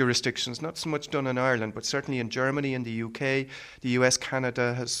jurisdictions, not so much done in Ireland, but certainly in Germany, in the UK, the US,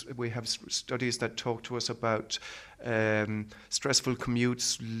 Canada, we have studies that talk to us about stressful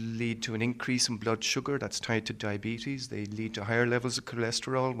commutes lead to an increase in blood sugar that's tied to diabetes. They lead to higher levels of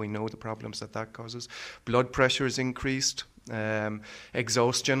cholesterol. We know the problems that causes. Blood pressure is increased.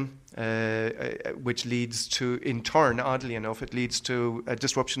 Exhaustion, which leads to, in turn, oddly enough, it leads to a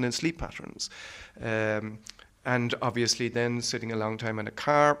disruption in sleep patterns. And obviously then sitting a long time in a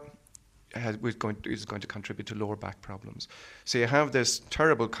car is going to contribute to lower back problems. So you have this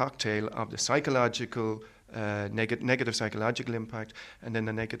terrible cocktail of the psychological, negative psychological impact and then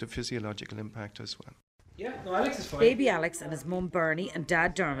the negative physiological impact as well. Yeah, no, Alex is fine. Baby Alex and his mum Bernie and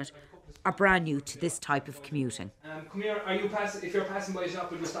dad Dermot are brand new to this type of commuting. Come here, if you're passing by a shop,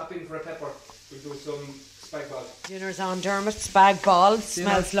 will you stop in for a pepper? We'll do some spag bol. Dinner's on, Dermot. Spag bol.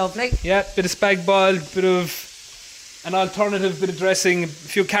 Smells lovely. Yeah, bit of spag bol, bit of an alternative bit of dressing, a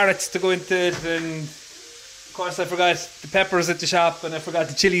few carrots to go into it, and of course I forgot the peppers at the shop, and I forgot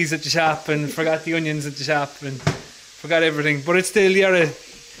the chilies at the shop, and forgot the onions at the shop, and forgot everything. But it's still,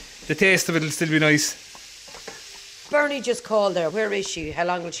 the taste of it will still be nice. Bernie just called there. Where is she? How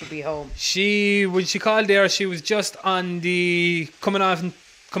long will she be home? When she called there, she was just on the coming off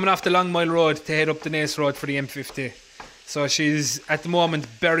the Long Mile Road to head up the Naas Road for the M50. So she's at the moment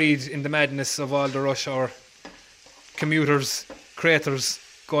buried in the madness of all the rush hour commuters, creators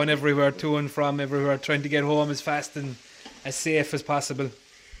going everywhere, to and from everywhere, trying to get home as fast and as safe as possible.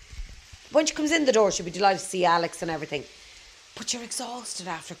 When she comes in the door, she'll be delighted to see Alex and everything. But you're exhausted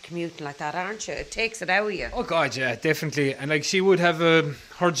after commuting like that, aren't you? It takes it out of you. Oh God, yeah, definitely. And like she would have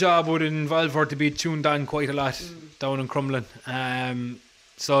her job would involve her to be tuned on quite a lot down in Crumlin.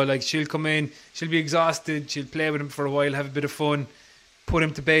 So like she'll come in, she'll be exhausted, she'll play with him for a while, have a bit of fun, put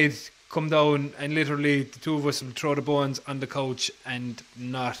him to bed, come down, and literally the two of us will throw the bones on the couch and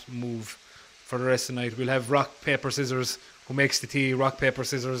not move for the rest of the night. We'll have rock, paper, scissors, who makes the tea, rock, paper,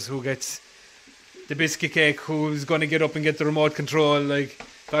 scissors, who gets the biscuit cake, who's going to get up and get the remote control. Like,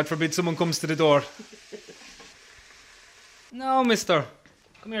 God forbid someone comes to the door. No, mister.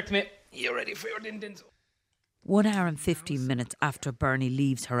 Come here to me. You ready for your din-dins? 1 hour and 15 minutes after Bernie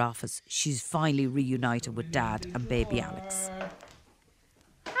leaves her office, she's finally reunited with Dad and baby Alex.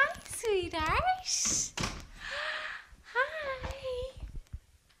 Hi, sweetheart. Hi.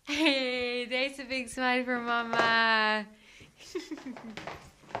 Hey, there's a big smile for Mama.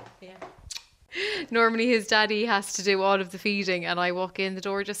 Yeah. Normally his daddy has to do all of the feeding and I walk in the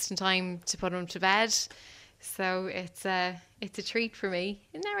door just in time to put him to bed. So it's a treat for me.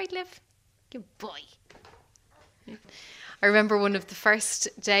 Isn't that right, Liv? Good boy. I remember one of the first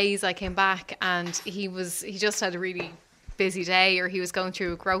days I came back and he just had a really busy day, or he was going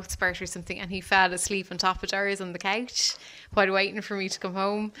through a growth spurt or something, and he fell asleep on top of Doris on the couch while waiting for me to come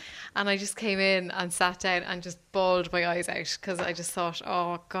home. And I just came in and sat down and just bawled my eyes out because I just thought,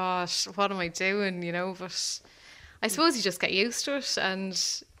 oh gosh, what am I doing, but I suppose you just get used to it. And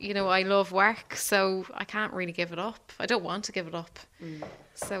I love work, so I can't really give it up. I don't want to give it up.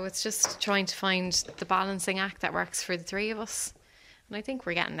 So it's just trying to find the balancing act that works for the three of us, and I think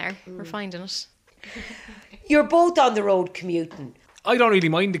we're getting there. We're finding it. You're both on the road commuting. I don't really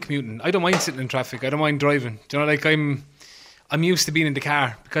mind the commuting. I don't mind sitting in traffic. I don't mind driving. I'm used to being in the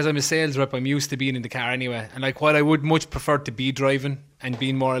car because I'm a sales rep. I'm used to being in the car anyway. And while I would much prefer to be driving and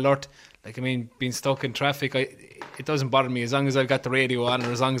being more alert, being stuck in traffic, it doesn't bother me as long as I've got the radio on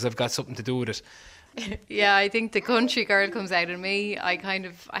or as long as I've got something to do with it. Yeah, I think the country girl comes out in me. I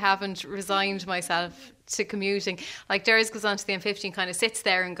haven't resigned myself to commuting. Like Ders goes onto the M50 and kind of sits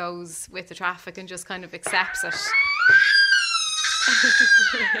there and goes with the traffic and just kind of accepts it.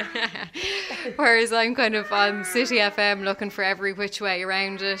 Whereas I'm kind of on City FM looking for every which way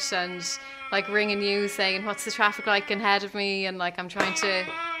around it and ringing you saying what's the traffic like ahead of me, and I'm trying to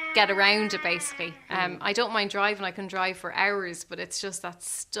get around it basically. I don't mind driving, I can drive for hours, but it's just that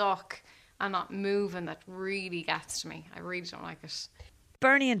stuck and not moving that really gets to me. I really don't like it.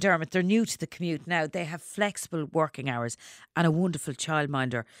 Bernie and Dermot, they're new to the commute now. They have flexible working hours and a wonderful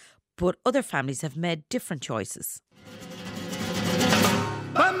childminder, but other families have made different choices.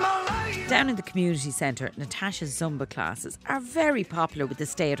 Down in the community centre, Natasha's Zumba classes are very popular with the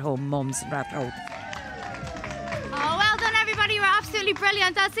stay-at-home mums in Rathdrome. Oh, well done everybody, you're absolutely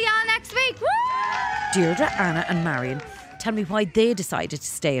brilliant. I'll see you all next week. Woo! Deirdre, Anna and Marion tell me why they decided to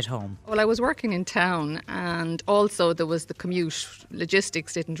stay at home. Well, I was working in town and also there was the commute.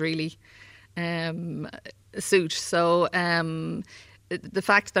 Logistics didn't really suit. So the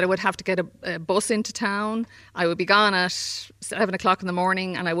fact that I would have to get a bus into town. I would be gone at 7 o'clock in the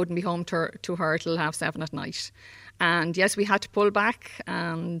morning and I wouldn't be home to her till 7:30 at night. And yes, we had to pull back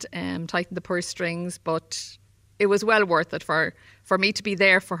and tighten the purse strings, but it was well worth it for me to be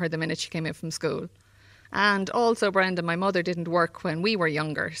there for her the minute she came in from school. And also, Brenda, my mother didn't work when we were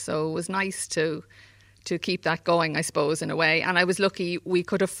younger, so it was nice to keep that going, I suppose, in a way. And I was lucky we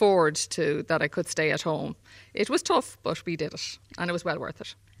could afford that I could stay at home. It was tough, but we did it, and it was well worth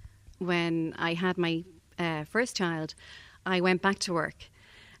it. When I had my first child, I went back to work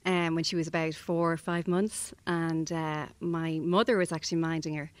when she was about 4 or 5 months, and my mother was actually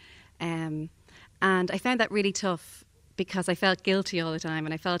minding her. And I found that really tough because I felt guilty all the time,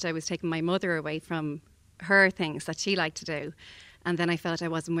 and I felt I was taking my mother away from her things that she liked to do. And then I felt I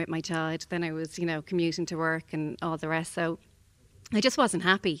wasn't with my child. Then I was, commuting to work and all the rest. So I just wasn't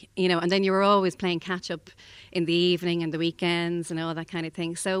happy, and then you were always playing catch up in the evening and the weekends and all that kind of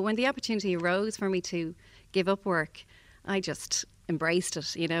thing. So when the opportunity arose for me to give up work, I just embraced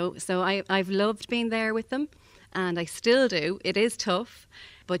it, So I've loved being there with them, and I still do. It is tough,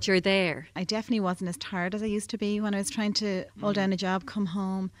 but you're there. I definitely wasn't as tired as I used to be when I was trying to hold down a job, come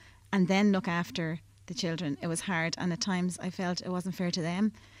home and then look after the children. It was hard, and at times I felt it wasn't fair to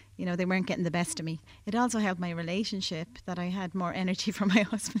them. They weren't getting the best of me. It also helped my relationship that I had more energy for my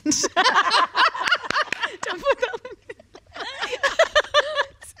husband. Don't put that one.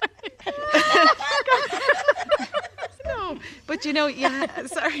 No, but yeah,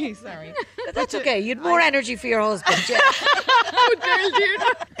 sorry. That's okay. You had more energy for your husband, yeah.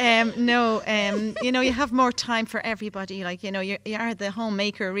 You have more time for everybody. Like, you are the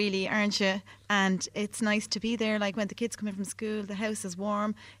homemaker, really, aren't you? And it's nice to be there. Like when the kids come in from school, the house is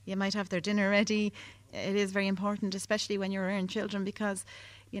warm. You might have their dinner ready. It is very important, especially when you're rearing children, because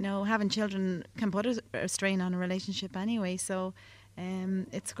having children can put a strain on a relationship anyway. So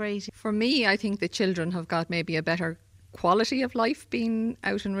it's great. For me, I think the children have got maybe a better quality of life being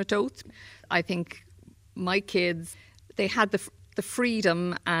out in Ratoath. I think my kids, they had the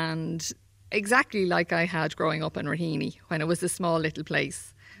freedom, and exactly like I had growing up in Raheny when it was a small little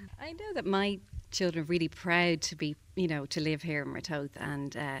place. I know that my children are really proud to be, to live here in Ratoath,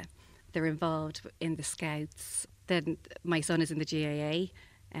 and they're involved in the Scouts. Then my son is in the GAA,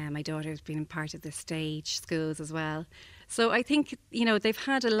 and my daughter's been part of the stage schools as well. So I think, they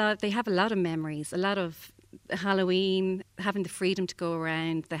have a lot of memories, a lot of Halloween, having the freedom to go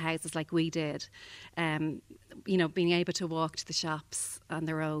around the houses like we did, being able to walk to the shops on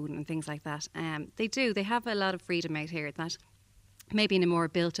their own and things like that. They have a lot of freedom out here that maybe in a more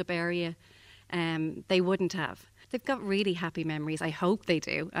built up area they wouldn't have. They've got really happy memories. I hope they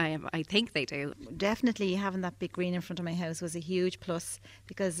do. I think they do. Definitely having that big green in front of my house was a huge plus,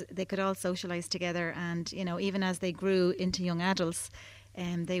 because they could all socialise together, and even as they grew into young adults,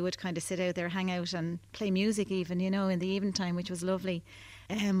 they would kind of sit out there, hang out and play music even, in the evening time, which was lovely.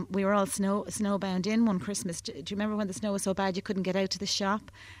 We were all snowbound in one Christmas. Do you remember when the snow was so bad you couldn't get out to the shop?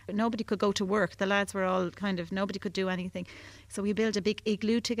 Nobody could go to work. The lads were all nobody could do anything. So we built a big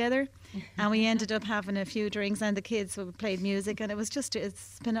igloo together, and we ended up having a few drinks, and the kids played music, and it was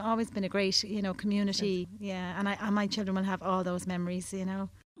always been a great, community. Yeah, and my children will have all those memories,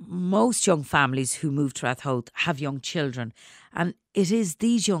 Most young families who move to Ratoath have young children, and it is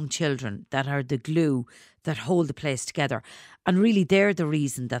these young children that are the glue that hold the place together, and really they're the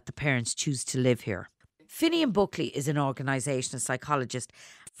reason that the parents choose to live here. Finian Buckley is an organisational psychologist.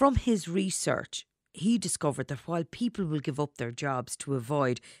 From his research, he discovered that while people will give up their jobs to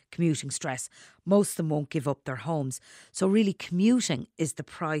avoid commuting stress, most of them won't give up their homes. So really commuting is the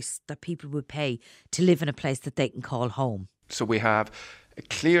price that people would pay to live in a place that they can call home. So we have a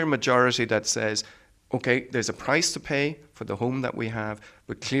clear majority that says, okay, there's a price to pay for the home that we have,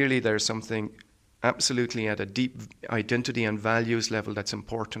 but clearly there's something absolutely at a deep identity and values level that's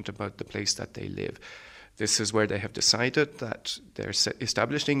important about the place that they live. This is where they have decided that they're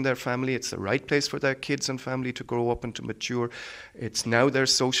establishing their family. It's the right place for their kids and family to grow up and to mature. It's now their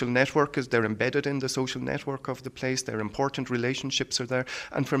social network, as they're embedded in the social network of the place. Their important relationships are there.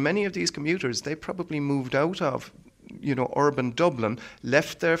 And for many of these commuters, they probably moved out of urban Dublin,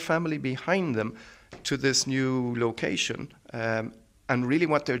 left their family behind them to this new location. And really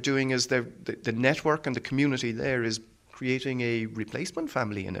what they're doing is the network and the community there is creating a replacement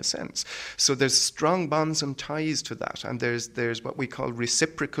family in a sense. So there's strong bonds and ties to that. And there's what we call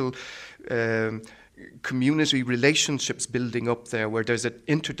reciprocal community relationships building up there, where there's an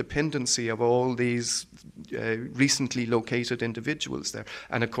interdependency of all these recently located individuals there.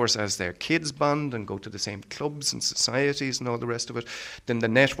 And of course, as their kids bond and go to the same clubs and societies and all the rest of it, then the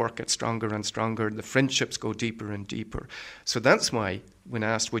network gets stronger and stronger, the friendships go deeper and deeper. So that's why when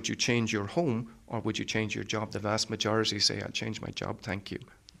asked, would you change your home or would you change your job, the vast majority say, I'll change my job, thank you.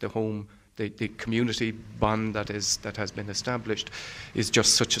 The home, the community bond that has been established is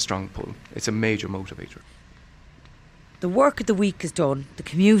just such a strong pull. It's a major motivator. The work of the week is done, the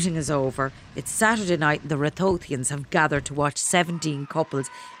commuting is over, it's Saturday night and the Rathothians have gathered to watch 17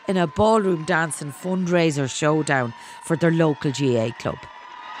 couples in a ballroom dancing fundraiser showdown for their local GAA club.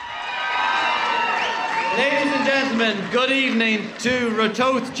 Ladies and gentlemen, good evening to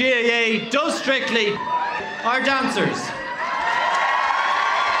Ratoath GAA Does Strictly, our dancers.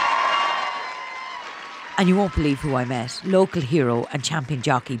 And you won't believe who I met, local hero and champion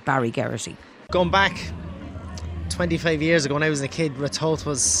jockey Barry Geraghty. Going back 25 years ago when I was a kid, Ratoath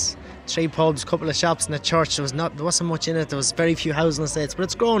was 3 pubs, a couple of shops and a church. There wasn't much in it. There was very few housing estates, but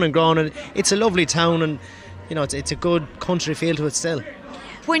it's grown and grown, and it's a lovely town, and you know it's a good country feel to it still.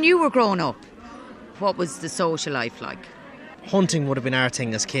 When you were growing up, what was the social life like? Hunting would have been our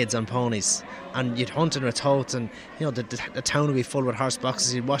thing as kids on ponies, and you'd hunt in Ratoath, and you know the town would be full with horse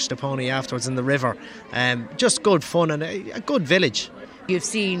boxes. You'd wash the pony afterwards in the river. Just good fun and a good village. You've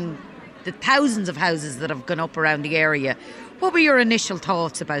seen the thousands of houses that have gone up around the area. What were your initial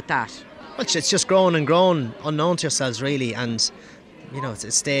thoughts about that? Well, it's just grown and grown, unknown to yourselves really, and you know, it's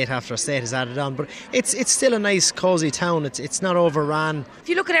estate after estate is added on, but it's still a nice, cosy town. It's not overrun. If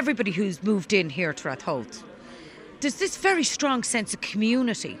you look at everybody who's moved in here to Ratoath, there's this very strong sense of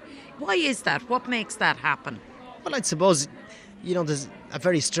community. Why is that? What makes that happen? Well, I suppose, you know, there's a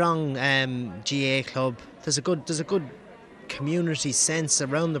very strong GAA club. There's a good community sense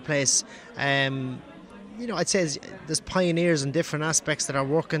around the place. You know, I'd say there's pioneers in different aspects that are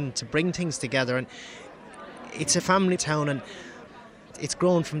working to bring things together, and it's a family town, and it's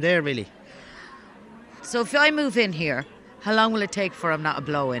grown from there really. So if I move in here, how long will it take for I'm not a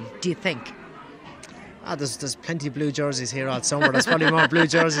blow-in, do you think? There's plenty of blue jerseys here all summer. There's probably more blue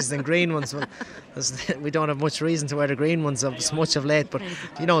jerseys than green ones. Well, we don't have much reason to wear the green ones as much of late, but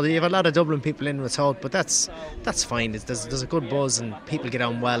you know, you have a lot of Dublin people in Ratoath, but that's fine. There's a good buzz and people get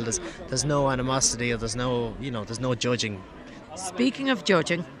on well. There's no animosity, or there's no judging. Speaking of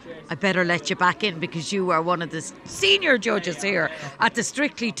judging, I better let you back in because you are one of the senior judges here at the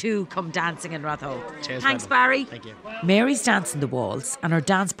Strictly 2 Come Dancing in Ratoath. Cheers, thanks, madam. Barry. Thank you. Mary's dancing the waltz and her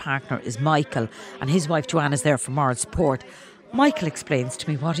dance partner is Michael, and his wife Joanna's there for moral support. Michael explains to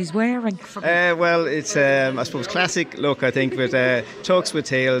me what he's wearing. Well, it's I suppose classic look, I think, with tucks with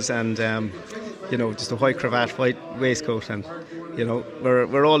tails and you know, just a white cravat, white waistcoat, and you know,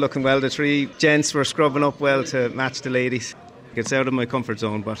 we're all looking well. The 3 gents were scrubbing up well to match the ladies. It's out of my comfort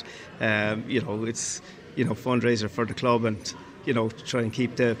zone, but you know, it's, you know, fundraiser for the club, and you know, try and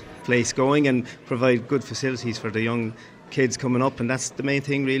keep the place going and provide good facilities for the young kids coming up, and that's the main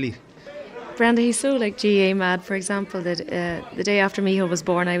thing really. Brenda, he's so like GAA mad. For example, that the day after Michael was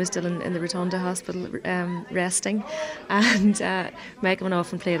born, I was still in the Rotunda Hospital resting, and Meg went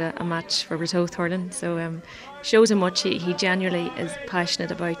off and played a match for Ratoath hurling. So shows how much he genuinely is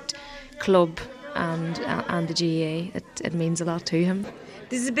passionate about club and the GAA. It means a lot to him.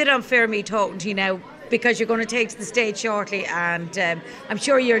 This is a bit unfair me talking to you now because you're going to take to the stage shortly, and I'm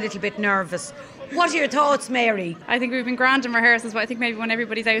sure you're a little bit nervous. What are your thoughts, Mary? I think we've been grand in rehearsals, but I think maybe when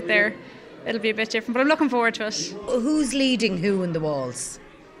everybody's out there it'll be a bit different, but I'm looking forward to it. Who's leading who in the waltz?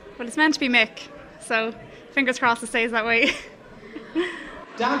 Well, it's meant to be Mick, so fingers crossed it stays that way.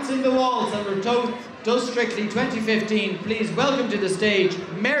 Dancing the Waltz at Ratoath Does Strictly 2015. Please welcome to the stage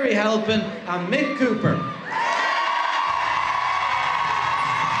Mary Halpin and Mick Cooper.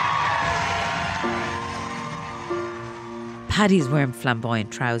 Paddy's wearing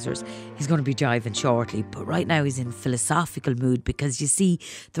flamboyant trousers. He's going to be jiving shortly, but right now he's in philosophical mood because you see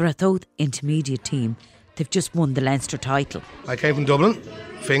the Ratoath intermediate team, they've just won the Leinster title. I came from Dublin,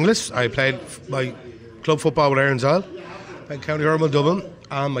 Finglas. I played my club football with Aaron's Isle, played County Hurl Dublin,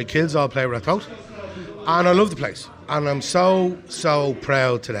 and my kids all play Ratoath. And I love the place, and I'm so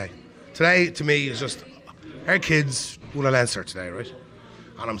proud today. Today to me is just our kids won a Leinster today, right?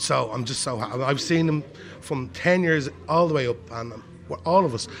 And I'm just so happy. I've seen them from 10 years all the way up, and all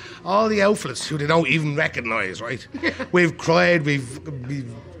of us, all the outfits who they don't even recognise, right? We've cried,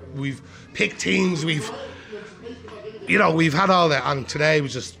 we've picked teams, we've had all that, and today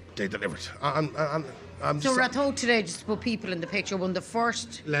was just, they delivered. So Ratoath today, just to put people in the picture, won the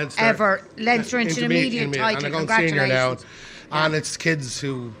first Leinster, ever Leinster intermediate title. And I'm going senior now. And it's kids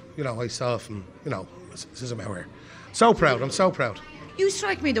who, you know, I saw from, you know, this is about here. So proud, I'm so proud. You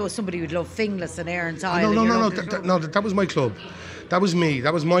strike me though as somebody who'd love Finglas and Aaron's Isle. No, that was my club. That was me.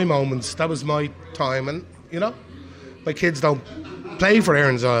 That was my moments. That was my time. And, you know, my kids don't play for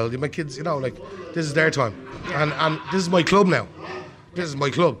Aaron's Isle. My kids, you know, like, this is their time. And this is my club now. This is my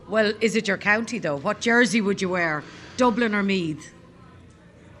club. Well, is it your county though? What jersey would you wear? Dublin or Meath?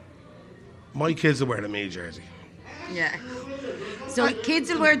 My kids will wear the Meath jersey. Yeah. So kids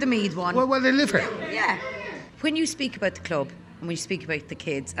will wear the Meath one. Well, they live here. Yeah. When you speak about the club and when you speak about the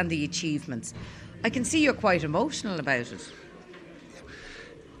kids and the achievements, I can see you're quite emotional about it.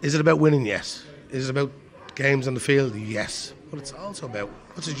 Is it about winning? Yes. Is it about games on the field? Yes. But it's also about,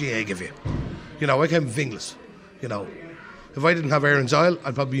 what's the GA give you? You know, I came from Finglas. You know, if I didn't have Aaron's Isle,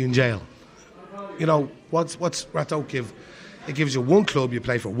 I'd probably be in jail. You know, what's Rathope give? It gives you one club, you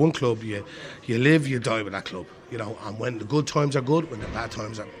play for one club, you live, you die with that club. You know, and when the good times are good, when the bad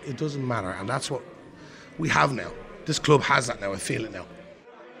times are, it doesn't matter. And that's what we have now. This club has that now, I feel it now.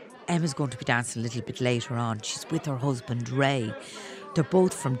 Emma's going to be dancing a little bit later on. She's with her husband, Ray. They're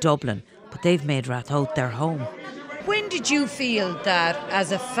both from Dublin, but they've made Rathope their home. When did you feel that,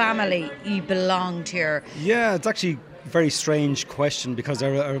 as a family, you belonged here? Yeah, it's actually a very strange question, because I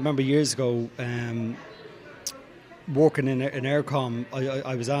remember years ago working in Aircom,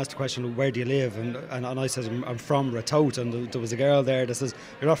 I was asked a question, where do you live? And I said, I'm from Rathope. And there was a girl there that says,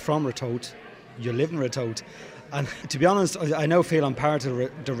 you're not from Rathope, you live in Rathope. And to be honest, I now feel I'm part of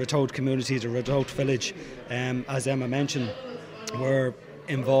the Rathope community, the Rathope village. As Emma mentioned, we're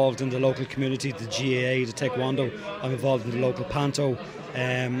involved in the local community, the GAA, the Taekwondo. I'm involved in the local Panto.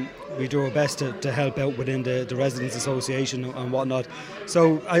 We do our best to help out within the Residents Association and whatnot.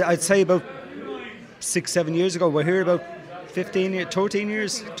 So I'd say about 6-7 years ago, we're here about 13 or 14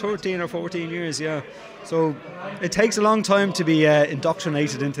 years, yeah. So it takes a long time to be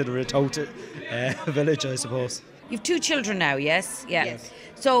indoctrinated into the Rathope village, I suppose. You've 2 children now, yes? Yeah. Yes.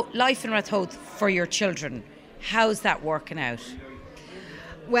 So life in Rathope for your children, how's that working out?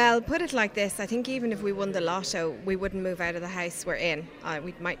 Well, put it like this, I think even if we won the lotto, we wouldn't move out of the house we're in.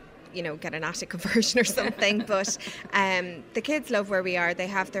 We might, you know, get an attic conversion or something, but the kids love where we are. They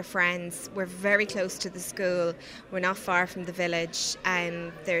have their friends. We're very close to the school. We're not far from the village.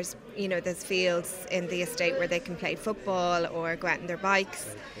 There's fields in the estate where they can play football or go out on their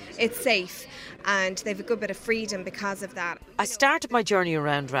bikes. It's safe, and they've a good bit of freedom because of that. I started my journey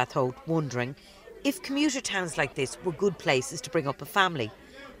around Rathope wondering if commuter towns like this were good places to bring up a family.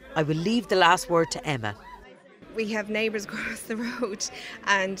 I will leave the last word to Emma. We have neighbours across the road,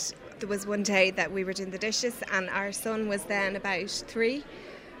 and there was one day that we were doing the dishes and our son was then about 3,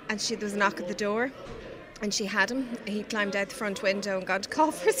 and there was a knock at the door and she had him. He climbed out the front window and got to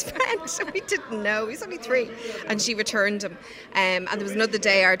call for his friend. So we didn't know. He was only 3, and she returned him. And there was another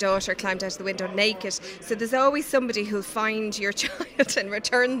day our daughter climbed out of the window naked. So there's always somebody who'll find your child and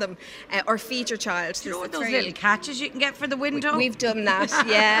return them, or feed your child. Do you know what those little catches you can get for the window? We've done that,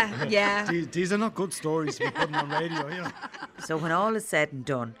 yeah. These are not good stories to be putting on radio, you know. So when all is said and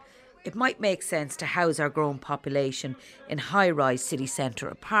done, it might make sense to house our growing population in high-rise city centre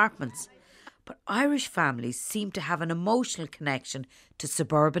apartments. But Irish families seem to have an emotional connection to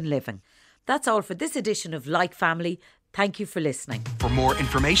suburban living. That's all for this edition of Like Family. Thank you for listening. For more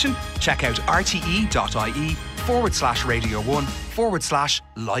information, check out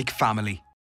rte.ie/Radio1/Like Family.